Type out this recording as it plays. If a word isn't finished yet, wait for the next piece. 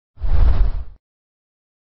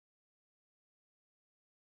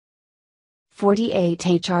48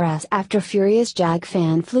 HRS after furious Jag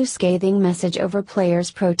fan flew scathing message over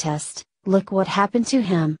players' protest, "Look what happened to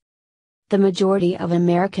him." The majority of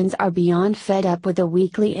Americans are beyond fed up with the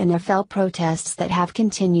weekly NFL protests that have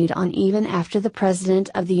continued on even after the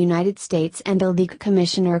President of the United States and the league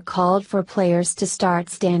commissioner called for players to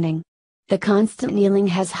start standing. The constant kneeling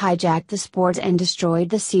has hijacked the sport and destroyed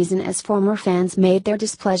the season as former fans made their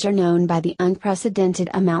displeasure known by the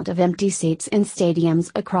unprecedented amount of empty seats in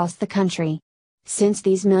stadiums across the country. Since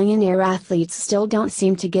these millionaire athletes still don't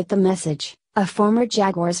seem to get the message, a former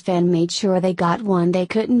Jaguars fan made sure they got one they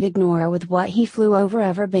couldn't ignore with what he flew over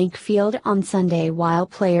Everbank Field on Sunday while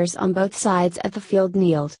players on both sides of the field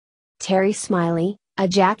kneeled. Terry Smiley, a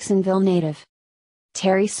Jacksonville native.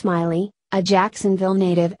 Terry Smiley, a Jacksonville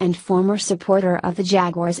native and former supporter of the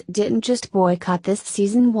Jaguars, didn't just boycott this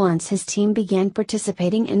season once his team began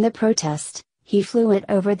participating in the protest, he flew it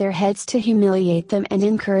over their heads to humiliate them and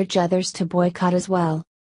encourage others to boycott as well.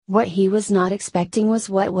 What he was not expecting was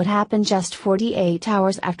what would happen just 48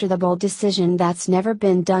 hours after the bold decision that's never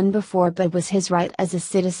been done before but was his right as a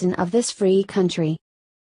citizen of this free country.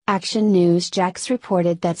 Action News Jax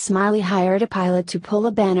reported that Smiley hired a pilot to pull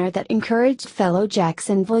a banner that encouraged fellow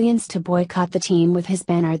Jacksonvillians to boycott the team with his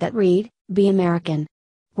banner that read, "Be American.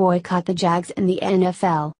 Boycott the Jags and the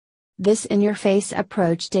NFL." This in-your-face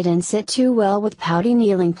approach didn't sit too well with pouty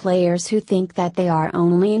kneeling players who think that they are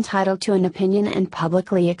only entitled to an opinion and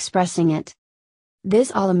publicly expressing it.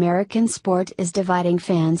 This all-American sport is dividing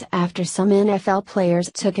fans after some NFL players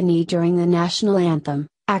took a knee during the national anthem,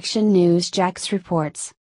 Action News Jax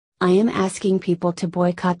reports. "I am asking people to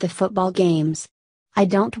boycott the football games. I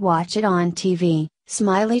don't watch it on TV,"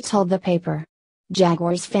 Smiley told the paper.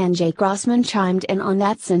 Jaguars fan Jake Grossman chimed in on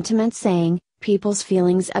that sentiment saying, "People's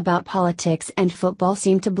feelings about politics and football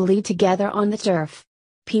seem to bleed together on the turf.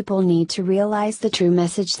 People need to realize the true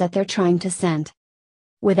message that they're trying to send."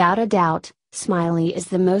 Without a doubt, Smiley is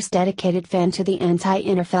the most dedicated fan to the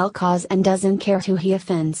anti-NFL cause and doesn't care who he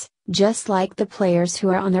offends, just like the players who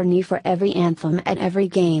are on their knee for every anthem at every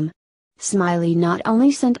game. Smiley not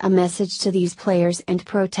only sent a message to these players and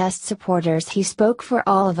protest supporters, he spoke for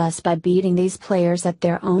all of us by beating these players at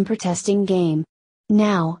their own protesting game.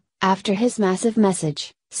 Now, after his massive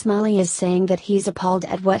message, Smiley is saying that he's appalled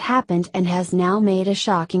at what happened and has now made a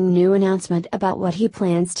shocking new announcement about what he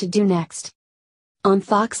plans to do next. On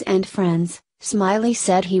Fox and Friends, Smiley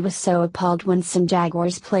said he was so appalled when some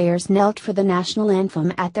Jaguars players knelt for the national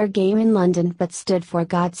anthem at their game in London but stood for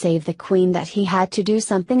 "God Save the Queen" that he had to do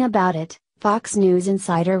something about it, Fox News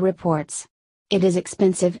Insider reports. "It is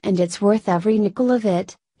expensive and it's worth every nickel of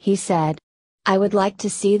it," he said. "I would like to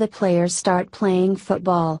see the players start playing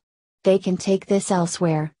football. They can take this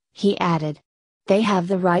elsewhere," he added. "They have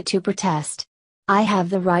the right to protest. I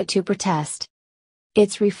have the right to protest."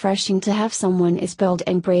 It's refreshing to have someone as bold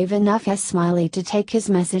and brave enough as Smiley to take his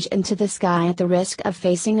message into the sky at the risk of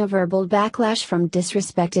facing a verbal backlash from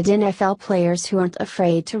disrespected NFL players who aren't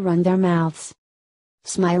afraid to run their mouths.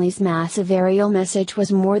 Smiley's massive aerial message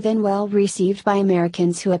was more than well received by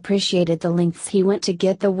Americans who appreciated the lengths he went to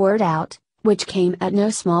get the word out, which came at no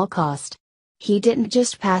small cost. He didn't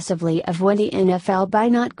just passively avoid the NFL by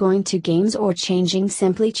not going to games or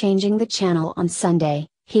simply changing the channel on Sunday.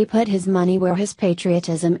 He put his money where his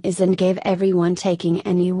patriotism is and gave everyone taking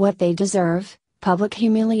a knee what they deserve, public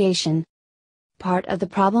humiliation. Part of the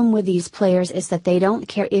problem with these players is that they don't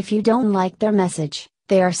care if you don't like their message,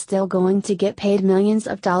 they are still going to get paid millions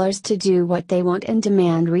of dollars to do what they want and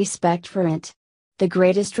demand respect for it. The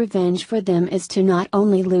greatest revenge for them is to not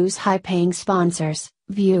only lose high-paying sponsors,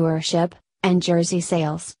 viewership, and jersey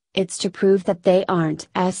sales, it's to prove that they aren't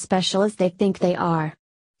as special as they think they are.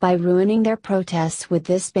 By ruining their protests with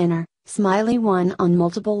this banner, Smiley won on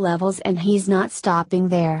multiple levels and he's not stopping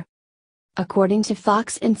there. According to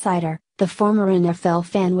Fox Insider, the former NFL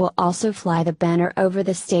fan will also fly the banner over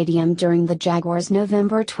the stadium during the Jaguars'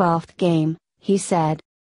 November 12th game, he said.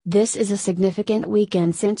 "This is a significant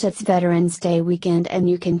weekend since it's Veterans Day weekend and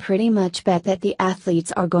you can pretty much bet that the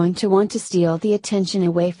athletes are going to want to steal the attention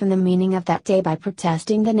away from the meaning of that day by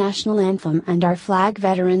protesting the national anthem and our flag.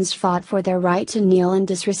 Veterans fought for their right to kneel in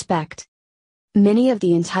disrespect." Many of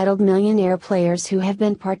the entitled millionaire players who have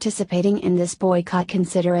been participating in this boycott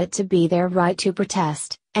consider it to be their right to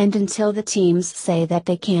protest, and until the teams say that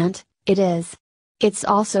they can't, it is. It's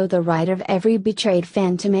also the right of every betrayed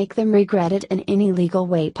fan to make them regret it in any legal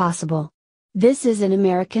way possible. This is an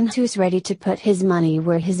American who's ready to put his money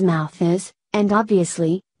where his mouth is, and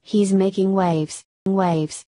obviously, he's making waves.